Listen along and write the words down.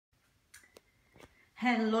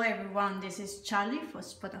Hello everyone, this is Charlie for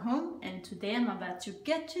Spotahome, and today I'm about to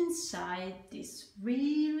get inside this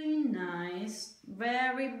really nice,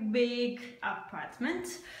 very big apartment.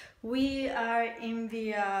 We are in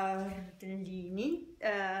Via Ardellini,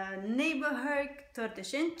 neighborhood Tor Dè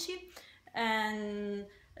Cenci, and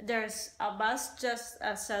there's a bus just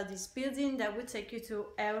outside this building that will take you to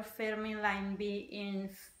El Fermi Line B in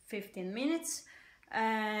 15 minutes.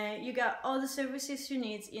 You got all the services you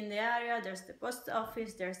need in the area. There's the post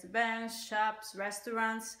office, there's the banks, shops,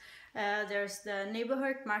 restaurants, there's the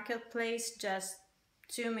neighborhood marketplace just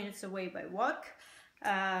 2 minutes away by walk.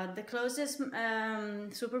 The closest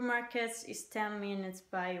supermarkets is 10 minutes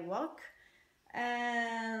by walk.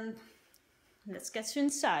 And let's get you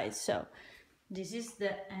inside. So this is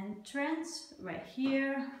the entrance right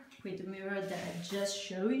here with the mirror that I just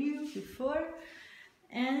showed you before.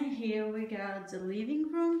 And here we got the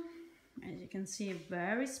living room. As you can see,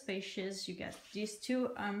 very spacious. You got these two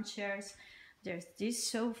armchairs. There's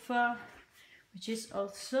this sofa, which is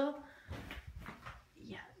also,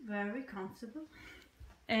 very comfortable.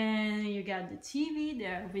 And you got the TV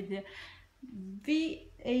there with the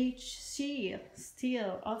VHC,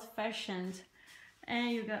 still old-fashioned.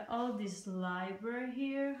 And you got all this library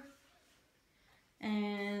here.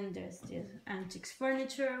 And there's this antiques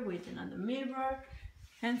furniture with another mirror.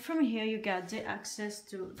 And from here you got the access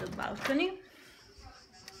to the balcony.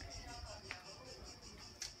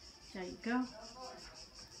 There you go.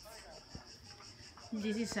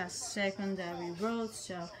 This is a secondary road,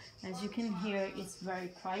 so as you can hear, it's very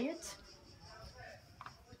quiet.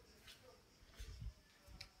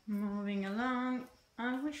 Moving along,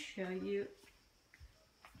 I will show you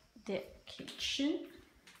the kitchen.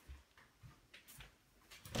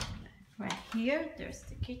 Right here, there's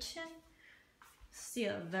the kitchen.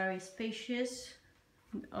 Still very spacious,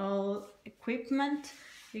 all equipment.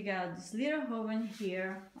 You got this little oven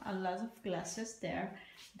here, a lot of glasses there,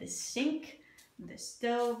 the sink, the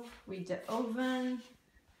stove with the oven,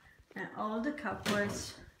 and all the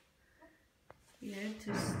cupboards here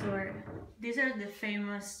to store. These are the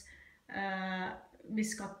famous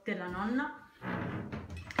biscotti della nonna.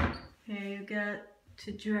 Here you got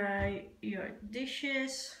to dry your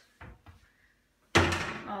dishes.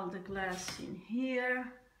 All the glass in here,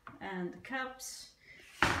 and the cups,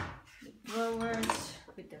 the drawers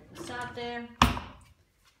with the posate,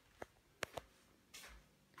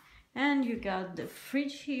 and you got the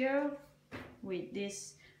fridge here with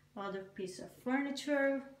this other piece of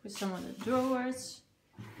furniture with some of the drawers,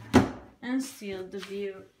 and still the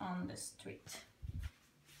view on the street.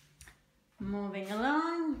 Moving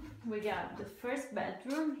along, we got the first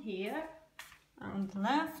bedroom here on the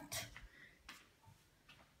left.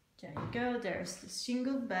 There you go, there's the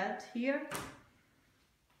single bed here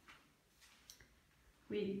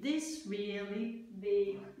with this really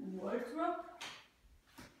big wardrobe.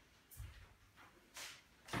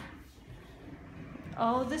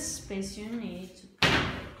 All the space you need to put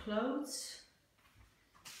your clothes.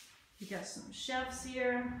 You got some shelves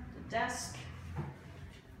here, the desk,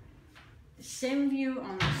 the same view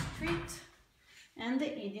on the street, and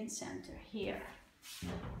the eating center here.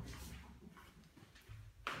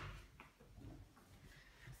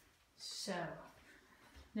 So,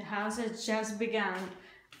 the house has just begun.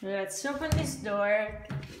 Let's open this door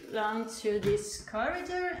along to this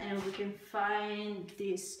corridor and we can find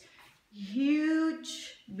this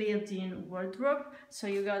huge built-in wardrobe. So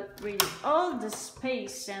you got really all the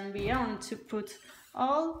space and beyond to put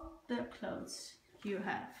all the clothes you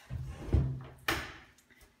have.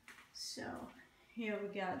 So, here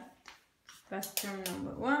we got bathroom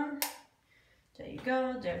number 1. There you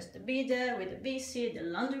go, there's the bidet with the WC, the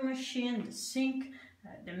laundry machine, the sink,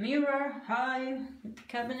 the mirror, high, with the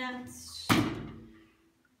cabinets.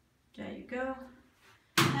 There you go.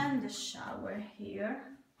 And the shower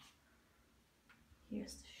here.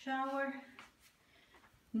 Here's the shower.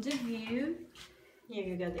 The view. Here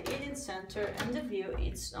you got the eating center, and the view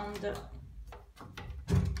it's on the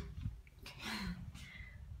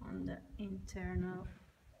internal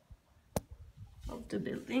of the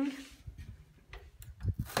building.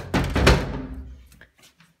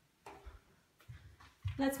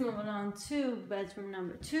 Let's move along to bedroom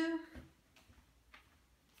number 2.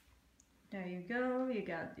 There you go, you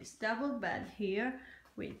got this double bed here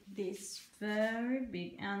with this very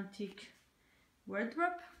big antique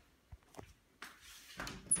wardrobe.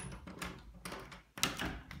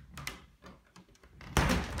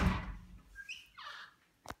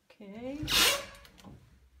 Okay,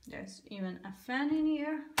 there's even a fan in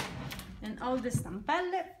here and all the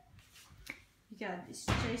stampelle. You got this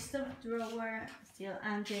chest of drawer, still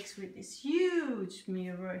antiques with this huge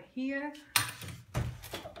mirror here.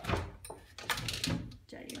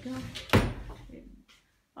 There you go.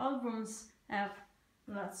 All rooms have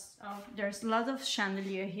there's a lot of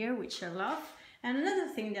chandelier here, which I love. And another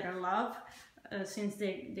thing that I love, since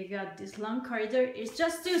they got this long corridor, is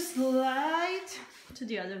just to slide to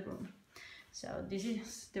the other room. So this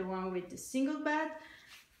is the one with the single bed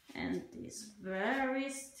and this very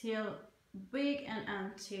still big and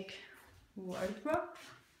antique wardrobe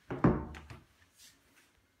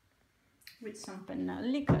with some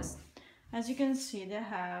pannelli, because as you can see the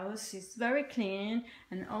house is very clean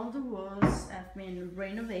and all the walls have been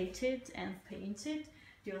renovated and painted.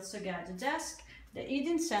 You also got the desk, the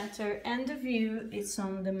eating center, and the view is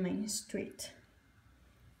on the main street.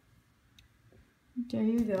 There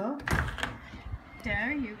you go.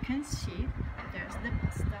 There you can see there's the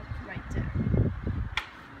bus stop right there.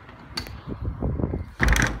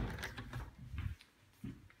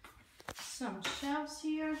 Some shelves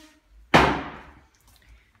here.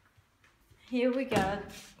 Here we got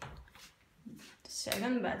the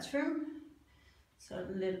second bathroom, so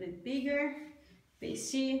a little bit bigger.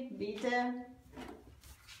 PC, Vita,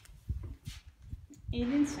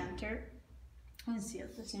 eating center, and see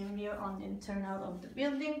the same view on the internal of the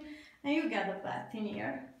building. And you got a bath in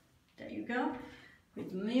here. There you go,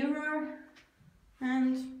 with mirror,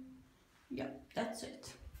 and yeah, that's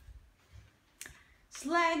it.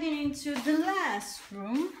 Sliding into the last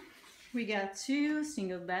room, we got two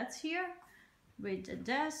single beds here with the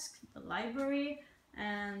desk, the library,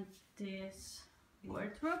 and this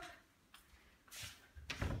wardrobe.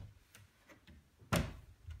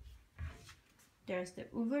 There's the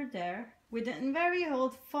Uber there with a very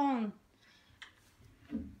old phone.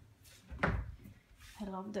 I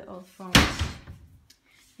love the old phones.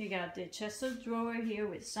 You got the chest of drawer here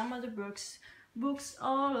with some of the books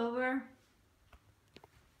all over.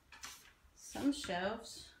 Some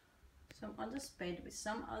shelves, some other space with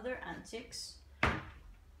some other antiques.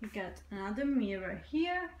 You got another mirror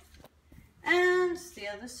here and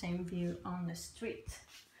still the same view on the street.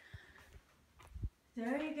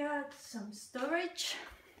 There you got some storage.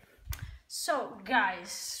 So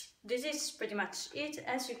guys, this is pretty much it.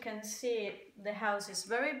 As you can see, the house is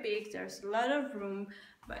very big. There's a lot of room,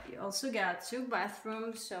 but you also got two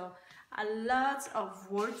bathrooms, so a lot of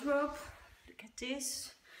wardrobe. Look at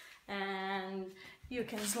this. And you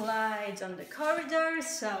can slide on the corridor.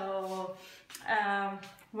 So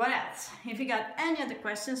what else? If you got any other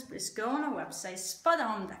questions, please go on our website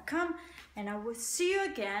spotahome.com, and I will see you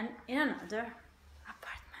again in another